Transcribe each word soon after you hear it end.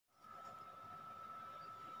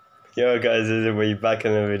Yo guys, we're back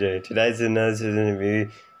in the video. Today's another season review.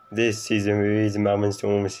 This season review is Melbourne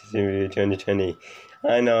Storm season review 2020.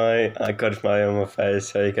 I know, I got a smile on my face,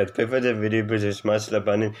 so you guys prefer the video, please smash the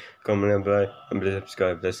button, comment below, and please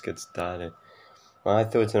subscribe. Let's get started. My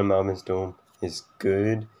thoughts on the Melbourne Storm is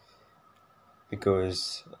good,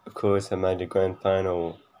 because of course I made the grand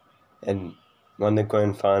final, and won the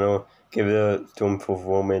grand final, give the Storm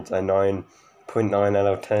performance a 9.9 out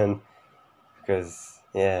of 10, because,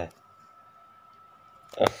 yeah.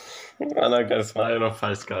 And I got a smile on my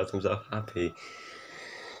face, guys. I'm so happy.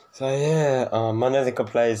 So yeah, I know they got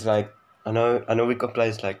players like I know we got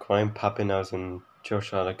players like Ryan Pappenhaus and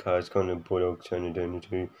Josh Adaka going to Bulldogs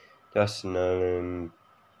 2022. Justin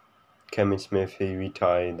Kevin Smith, he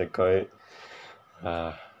retired the GOAT.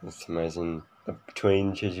 It's amazing.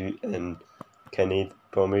 Between Jeju and Kenny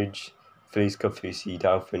Bromwich, Felice Kafusi,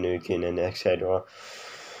 Dalfinukin and etc.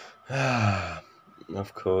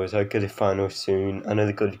 Of course, I'll get a final soon. I know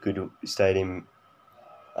they got a good stadium.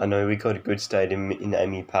 I know we got a good stadium in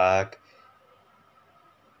Amy Park.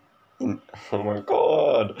 Oh my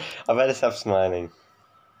god, I better stop smiling.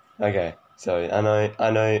 Okay, so I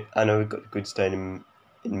know we got a good stadium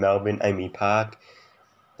in Melbourne, Amy Park.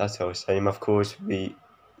 That's our stadium. Of course we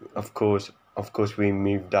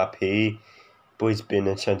moved up here, Brisbane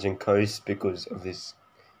and Sunshine Coast, because of this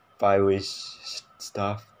virus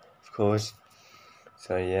stuff, of course.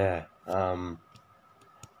 So I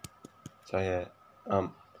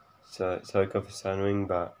got for stuttering,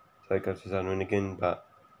 again, but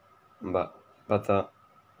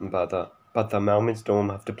the Melbourne Storm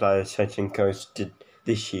have to play Sunshine Coast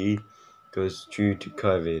this year, because due to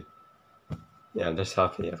COVID. Yeah, I'm just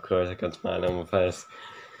happy. Of course, I got a smile on my face.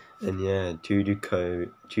 And yeah, due to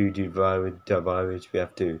the virus, we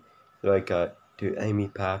have to to Amy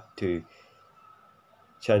Park to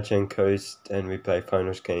Sunshine Coast, and we play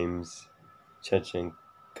finals games, Sunshine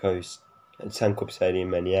Coast and Suncorp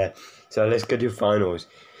Stadium, and yeah. So let's go to finals.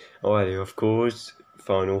 Alrighty, of course,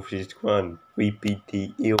 final 1. We beat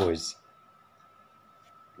the Eels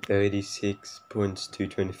 36 points to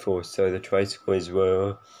 24. So the try scores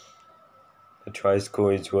were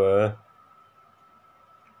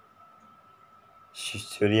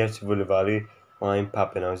Julius Vuluvalu, Ryan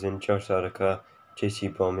Pappenhausen, Josh Adaka, Jesse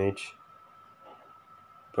Bromwich,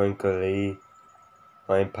 Bronco Lee,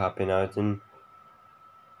 Ryan Pappenhausen.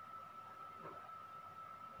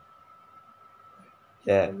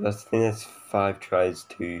 Yeah, I think that's 5 tries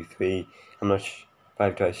to 3. I'm not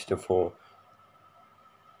 5 tries to 4.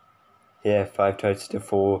 Yeah, 5 tries to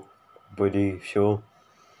 4. Pretty sure.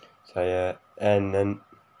 So yeah, and then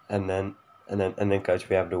guys,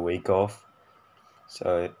 we have the week off.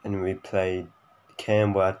 So, and we played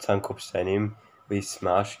Canberra at Suncorp Stadium. We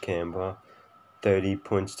smashed Canberra 30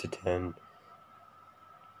 points to 10.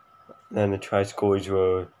 Then the try scores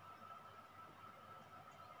were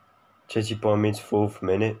Jesse Bromwich 4th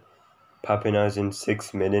minute, Pappenhausen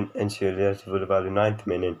 6th minute, and Julius Vuluvalu 9th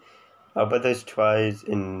minute. But those tries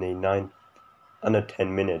in the 9th, under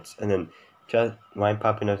 10 minutes, and then just Ryan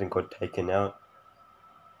Pappenhausen got taken out,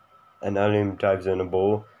 and Olim dives on the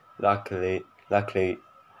ball. Luckily,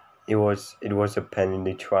 it was a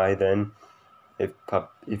penalty try then. If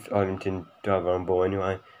Olim didn't dive on the ball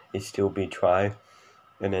anyway, it still be try.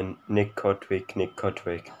 And then Nick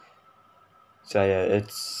Cotwick. So yeah, I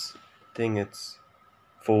think it's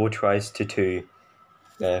 4 tries to 2.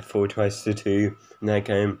 Yeah, 4 tries to 2 in that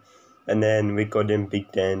game. And then we got in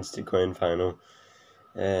Big Dance to grand final,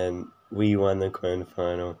 and we won the grand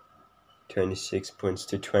final 26 points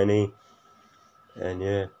to 20. And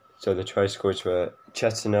yeah, so the try scores were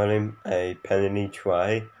Justin Olim, a penalty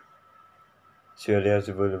try, Julius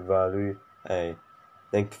Vuluvalu, a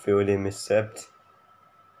length field intercept,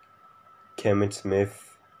 Cameron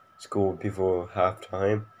Smith scored before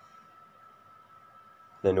halftime,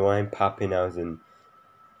 then Ryan Pappenhausen.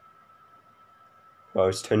 Well,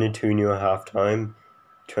 it's 22-0 at halftime,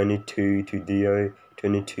 22 to Theo,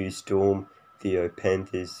 22 Storm, Theo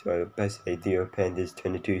Panthers, well, basically Theo Panthers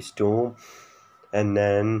 22 Storm, and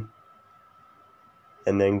then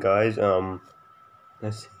guys,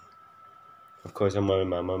 let's see. Of course, I'm wearing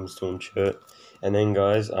my mum's Storm shirt, and then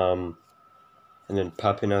guys, and then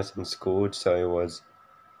Pappenhausen scored, so it was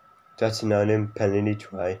Justin Olim penalty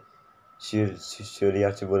try, surely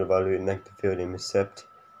after Vuluvalu and like the field intercept.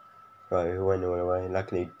 Right, who went all the way.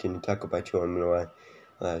 Luckily, didn't tackle by 2 on the way.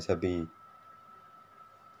 So be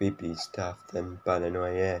stuff then. But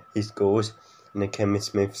anyway, yeah, he scores. And then Cameron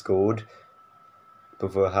Smith scored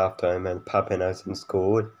before halftime, and Pappenhausen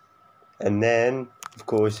scored. And then, of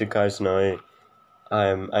course, you guys know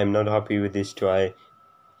I'm not happy with this try.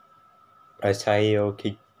 Isaiah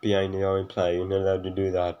behind the own player. You're not allowed to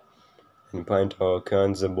do that. And Brian Doher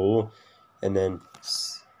turns the ball, and then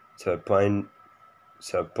so Brian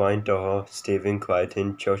Doher, Stephen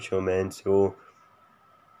Crichton, Joshua Mansell,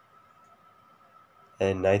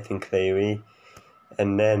 and Nathan Cleary,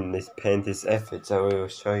 and then this Panthers efforts I will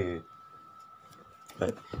show you.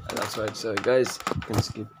 Right, that's right. So guys,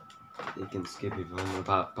 you can skip if you want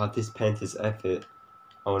about this Panthers effort.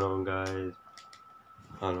 Hold on guys,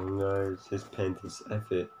 this Panthers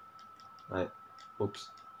effort. Right, oops.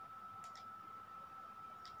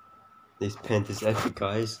 This Panthers effort,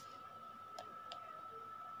 guys.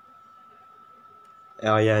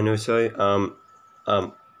 Oh yeah, and also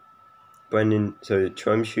Brendan, so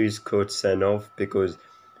Jerome Shoes caught sent off because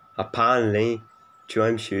apparently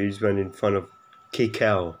Jerome Shoes went in front of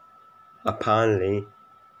Kickow. Apparently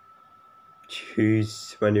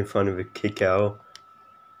Shoes went in front of a Kickow.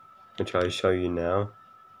 I'll try to show you now.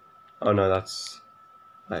 Oh no, that's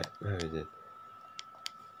wait, where is it?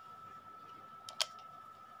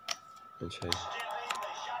 I'll show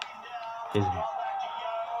you.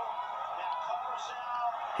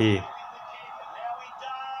 Here.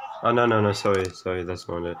 Oh no, sorry, that's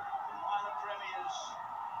not it.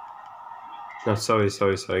 No, sorry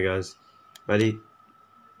guys. Ready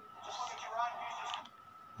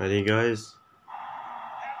guys?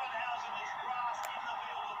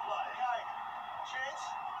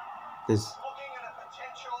 This.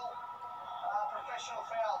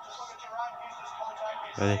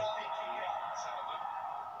 Ready?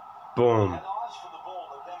 Boom.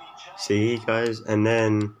 See guys, and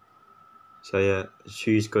then so yeah,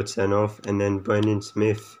 Shoes got sent off, and then Brendan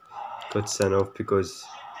Smith got sent off because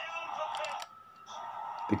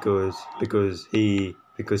he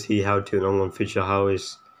held too long on Fisher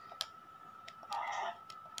Harris.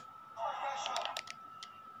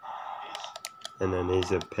 And then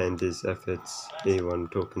these are Panthers efforts. Here what I'm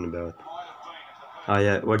talking about. Oh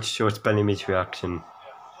yeah, watch Bellamy's reaction.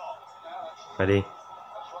 Ready?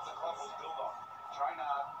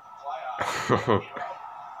 So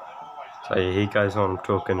yeah, he goes on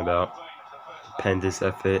talking about Panthers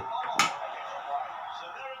effort.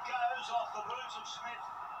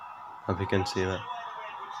 Hope you can see that.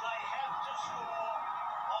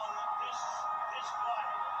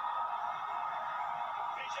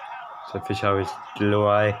 So Fisher is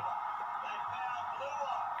Luai,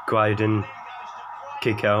 Gryden,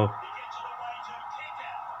 Kickow,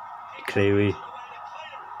 Cleary,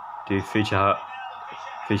 do Fisher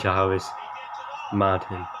Harris,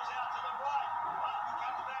 Martin,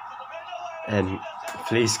 and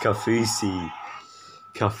Felice Kafusi.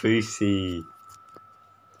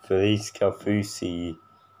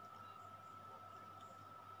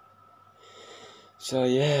 So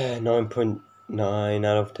yeah, 9.9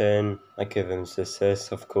 out of 10. I give him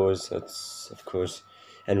success, of course.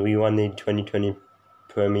 And we won the 2020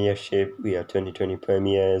 Premiership. We are 2020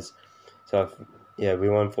 Premiers. So yeah, we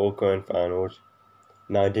won 4 grand finals.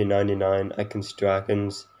 1999 against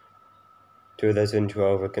Dragons.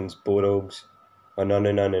 2012 against Bulldogs.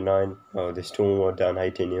 1999, the Storm were down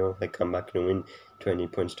 18-0. They come back and win 20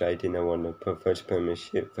 points to 18. They won the first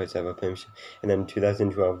ever Premiership. And then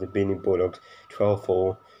 2012, the beating Bulldogs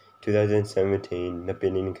 12-4. 2017, the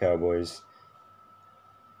beating Cowboys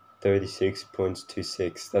 36 points to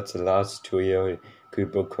 6. That's the last trio: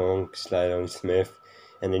 Cooper, Kronk, Slater, and Smith.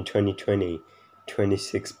 And in 2020,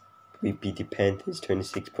 26, we beat the Panthers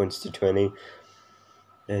 26 points to 20.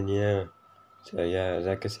 And yeah. So yeah,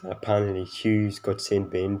 like I said, apparently Hughes got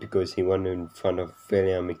sent bin because he won in front of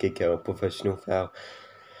William McGill, a professional foul.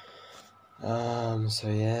 So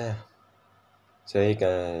yeah. So hey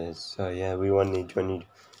guys, so yeah, we won the 20.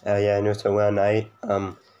 Yeah, and also round 8.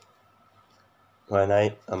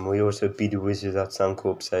 We also beat the Wizards at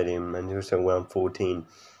Suncorp Stadium, and also round 14.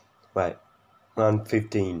 Right, round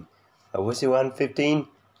 15. Was it round 15?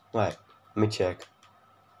 Right, let me check.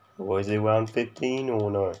 Was it round 15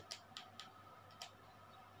 or not?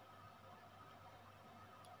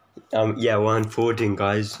 Yeah, round 14,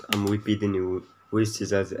 guys. We beat the new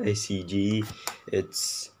Wizards as ACG.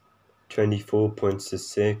 It's 24 points to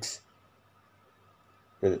 6.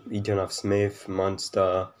 We don't have Smith,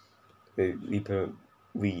 Munster. We don't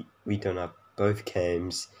have both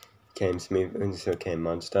Cam Smith and also Cam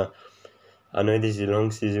Munster. I know this is a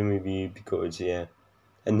long season review because yeah.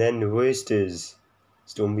 And then the Roosters,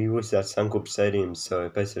 Storm Roosters at Suncorp Stadium. So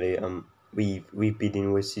basically we've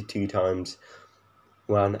beaten Roosters 2 times.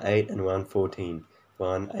 Round 8 and round 14.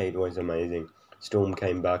 Round 8 was amazing. Storm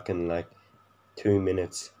came back in like 2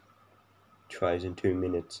 minutes. Tries in 2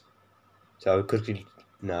 minutes. So I quickly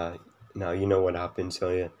you know what happened. So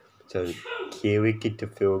yeah. So Kiwi kicked the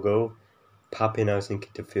field goal. Pappenhausen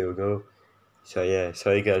kicked a field goal. So yeah,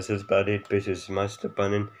 sorry guys, that's about it. Bitches smash the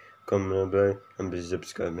button, comment below, and please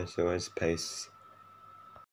subscribe. So as peace.